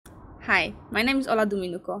Hi, my name is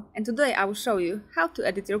Duminuco, and today I will show you how to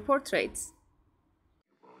edit your portraits.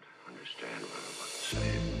 You won't understand what I'm about to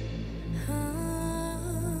say.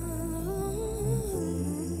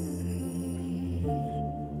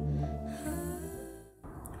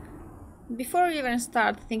 Before you even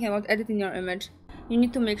start thinking about editing your image, you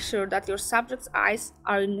need to make sure that your subject's eyes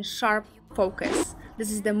are in sharp focus.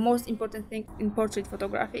 This is the most important thing in portrait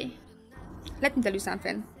photography. Let me tell you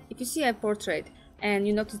something. If you see a portrait and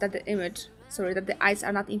you notice that the eyes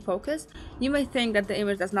are not in focus, you may think that the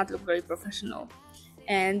image does not look very professional,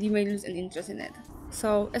 and you may lose an interest in it.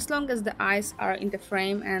 So as long as the eyes are in the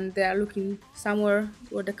frame and they are looking somewhere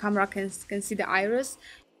where the camera can see the iris,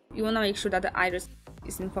 you want to make sure that the iris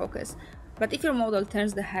is in focus. But if your model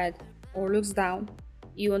turns the head or looks down,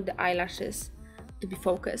 you want the eyelashes to be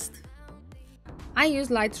focused. I use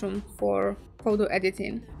Lightroom for photo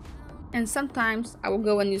editing, and sometimes I will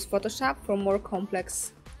go and use Photoshop for more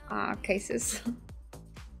complex cases.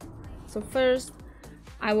 So first,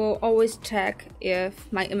 I will always check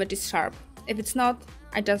if my image is sharp. If it's not,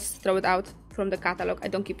 I just throw it out from the catalog. I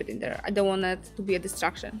don't keep it in there. I don't want it to be a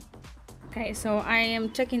distraction. Okay, so I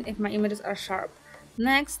am checking if my images are sharp.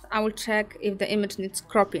 Next, I will check if the image needs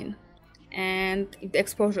cropping and if the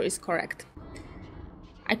exposure is correct.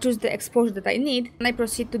 I choose the exposure that I need and I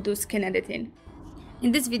proceed to do skin editing.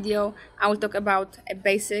 In this video, I will talk about a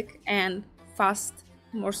basic and fast,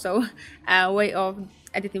 more so, way of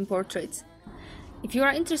editing portraits. If you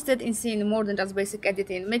are interested in seeing more than just basic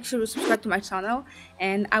editing, make sure you subscribe to my channel,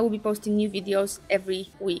 and I will be posting new videos every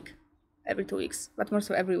week. Every 2 weeks, but more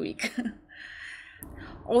so every week.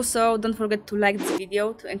 Also, don't forget to like this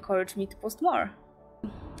video to encourage me to post more.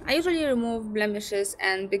 I usually remove blemishes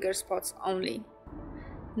and bigger spots only.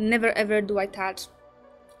 Never ever do I touch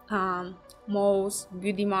moles,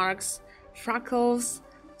 beauty marks, freckles,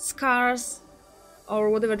 scars, or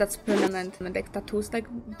whatever that's permanent, like tattoos. Like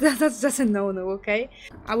that's just a no-no, okay?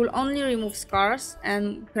 I will only remove scars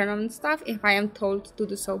and permanent stuff if I am told to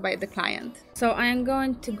do so by the client. So I am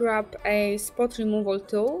going to grab a spot removal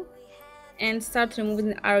tool and start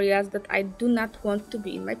removing areas that I do not want to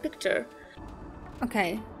be in my picture.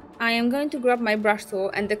 Okay, I am going to grab my brush tool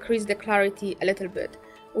and decrease the clarity a little bit.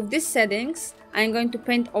 With these settings, I am going to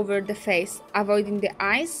paint over the face, avoiding the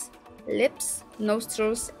eyes, lips,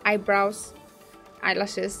 nostrils, eyebrows,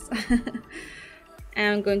 eyelashes.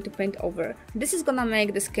 I'm going to paint over. This is gonna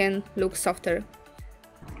make the skin look softer.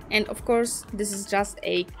 And of course, this is just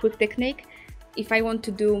a quick technique. If I want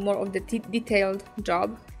to do more of the detailed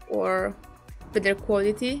job or better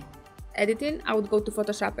quality editing, I would go to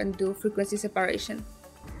Photoshop and do frequency separation.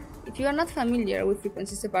 If you are not familiar with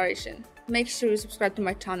frequency separation, make sure you subscribe to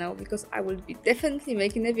my channel because I will be definitely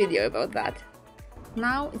making a video about that.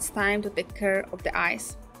 Now it's time to take care of the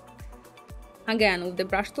eyes. Again, with the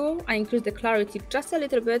brush tool, I increase the clarity just a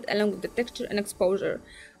little bit along with the texture and exposure.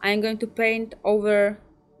 I am going to paint over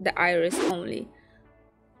the iris only.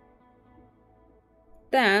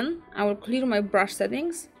 Then I will clear my brush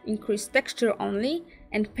settings, increase texture only,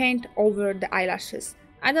 and paint over the eyelashes.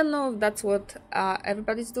 I don't know if that's what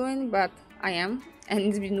everybody's doing, but I am, and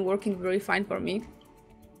it's been working very fine for me.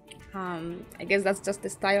 I guess that's just the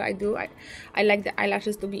style I do. I like the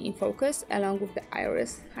eyelashes to be in focus along with the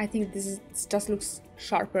iris. I think this just looks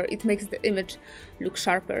sharper. It makes the image look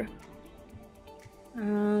sharper.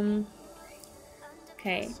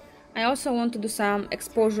 Okay. I also want to do some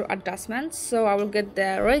exposure adjustments, so I will get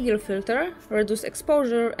the radial filter, reduce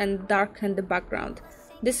exposure, and darken the background.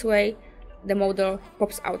 This way the model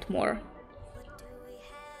pops out more.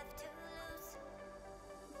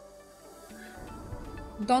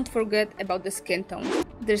 Don't forget about the skin tone.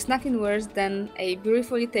 There's nothing worse than a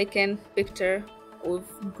beautifully taken picture with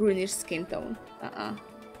greenish skin tone.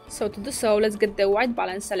 So to do so, let's get the white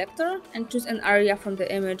balance selector and choose an area from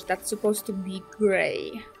the image that's supposed to be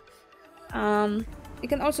gray. You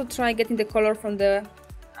can also try getting the color from the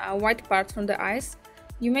white part from the eyes.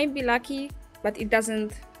 You may be lucky, but it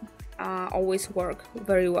doesn't always work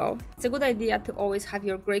very well. It's a good idea to always have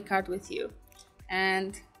your gray card with you.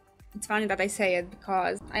 And it's funny that I say it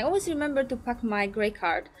because I always remember to pack my gray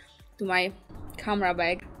card to my camera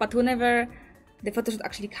bag, but whenever the photoshoot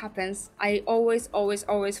actually happens, I always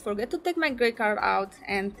forget to take my gray card out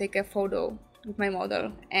and take a photo with my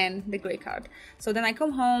model and the gray card. So then I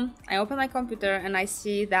come home, I open my computer and I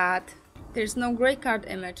see that there's no gray card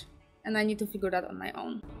image, and I need to figure that on my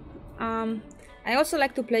own. I also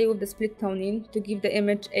like to play with the split toning to give the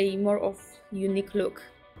image a more of unique look.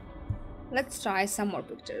 Let's try some more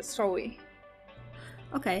pictures, shall we?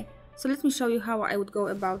 Okay, so let me show you how I would go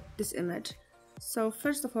about this image. So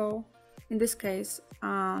first of all, in this case,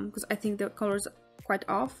 because I think the color is quite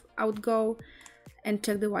off, I would go and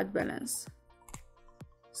check the white balance.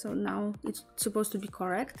 So now it's supposed to be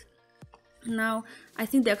correct. Now I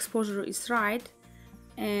think the exposure is right,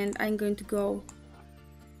 and I'm going to go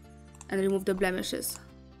and remove the blemishes.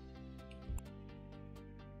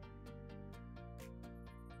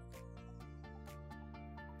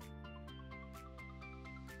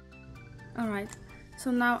 Alright, so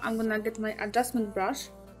now I'm gonna get my adjustment brush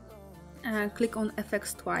and click on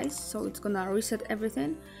FX twice, so it's gonna reset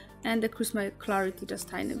everything and decrease my clarity just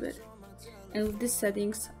tiny bit. And with these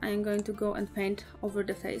settings, I'm going to go and paint over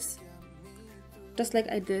the face, just like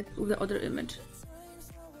I did with the other image.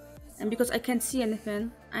 And because I can't see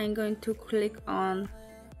anything, I'm going to click on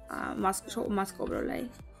show mask overlay.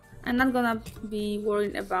 I'm not gonna be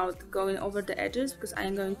worrying about going over the edges because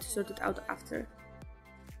I'm going to sort it out after.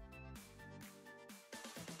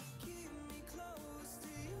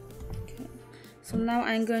 Okay. So now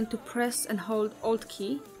I'm going to press and hold Alt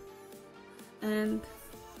key and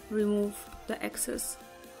remove the excess.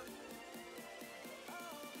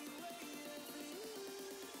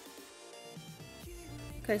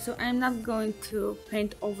 Okay, so I'm not going to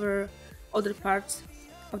paint over other parts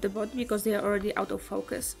of the body because they are already out of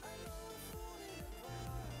focus.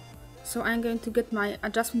 So I'm going to get my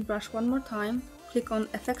adjustment brush one more time, click on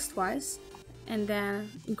FX twice, and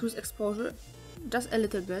then increase exposure just a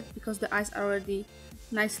little bit because the eyes are already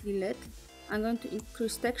nicely lit. I'm going to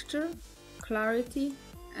increase texture, clarity,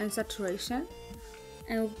 and saturation.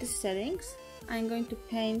 And with these settings, I'm going to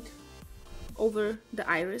paint over the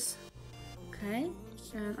iris. Okay,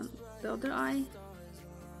 and on the other eye.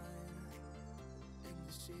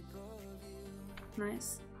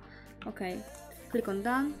 Nice. Okay, click on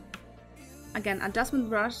done. Again, adjustment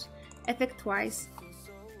brush, effect twice,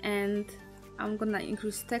 and I'm gonna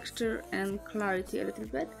increase texture and clarity a little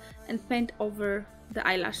bit and paint over the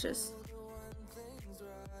eyelashes.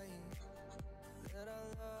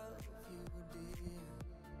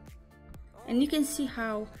 And you can see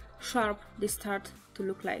how sharp they start to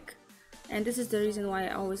look like. And this is the reason why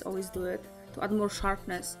I always do it, to add more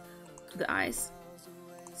sharpness to the eyes.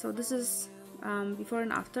 So this is before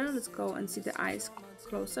and after. Let's go and see the eyes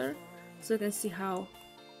closer so you can see how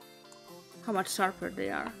much sharper they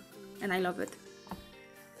are, and I love it.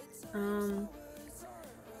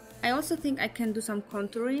 I also think I can do some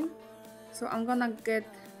contouring, so I'm gonna get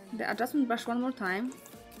the adjustment brush one more time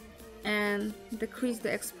and decrease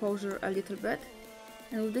the exposure a little bit,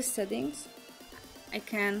 and with these settings I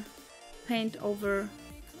can paint over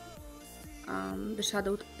the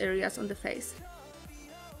shadowed areas on the face.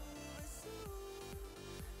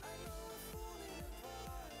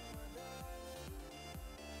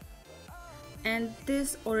 And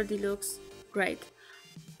this already looks great.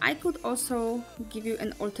 I could also give you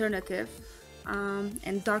an alternative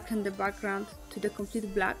and darken the background to the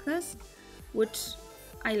complete blackness, which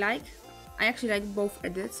I like. I actually like both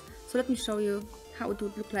edits, so let me show you how it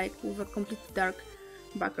would look like with a completely dark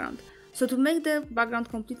background. So to make the background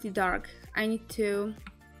completely dark, I need to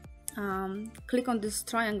click on this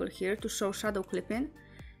triangle here to show shadow clipping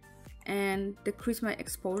and decrease my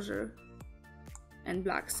exposure and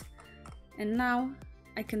blacks. And now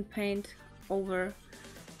I can paint over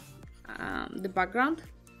the background,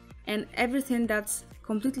 and everything that's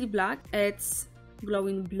completely black, it's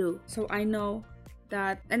glowing blue. So I know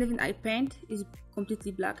that anything I paint is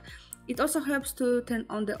completely black. It also helps to turn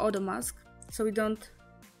on the auto mask so we don't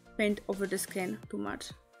paint over the skin too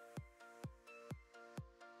much.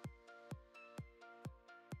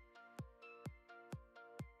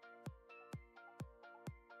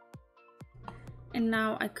 And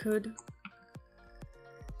now I could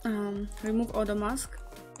remove auto mask,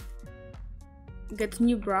 get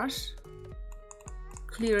new brush,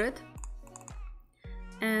 clear it,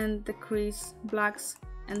 and decrease blacks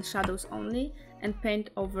and shadows only, and paint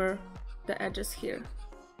over the edges here.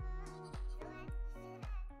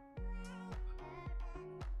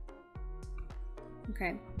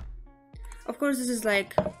 Okay, of course this is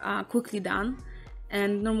like quickly done,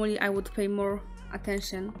 and normally I would pay more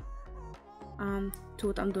attention to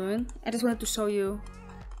what I'm doing. I just wanted to show you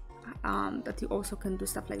that you also can do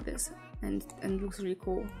stuff like this, and it looks really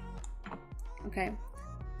cool. Okay,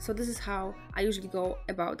 so this is how I usually go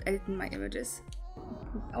about editing my images.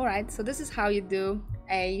 Alright, so this is how you do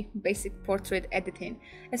a basic portrait editing.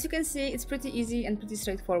 As you can see, it's pretty easy and pretty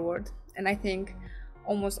straightforward, and I think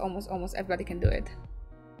almost everybody can do it.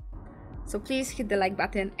 So please hit the like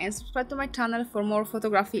button and subscribe to my channel for more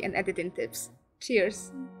photography and editing tips.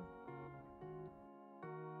 Cheers!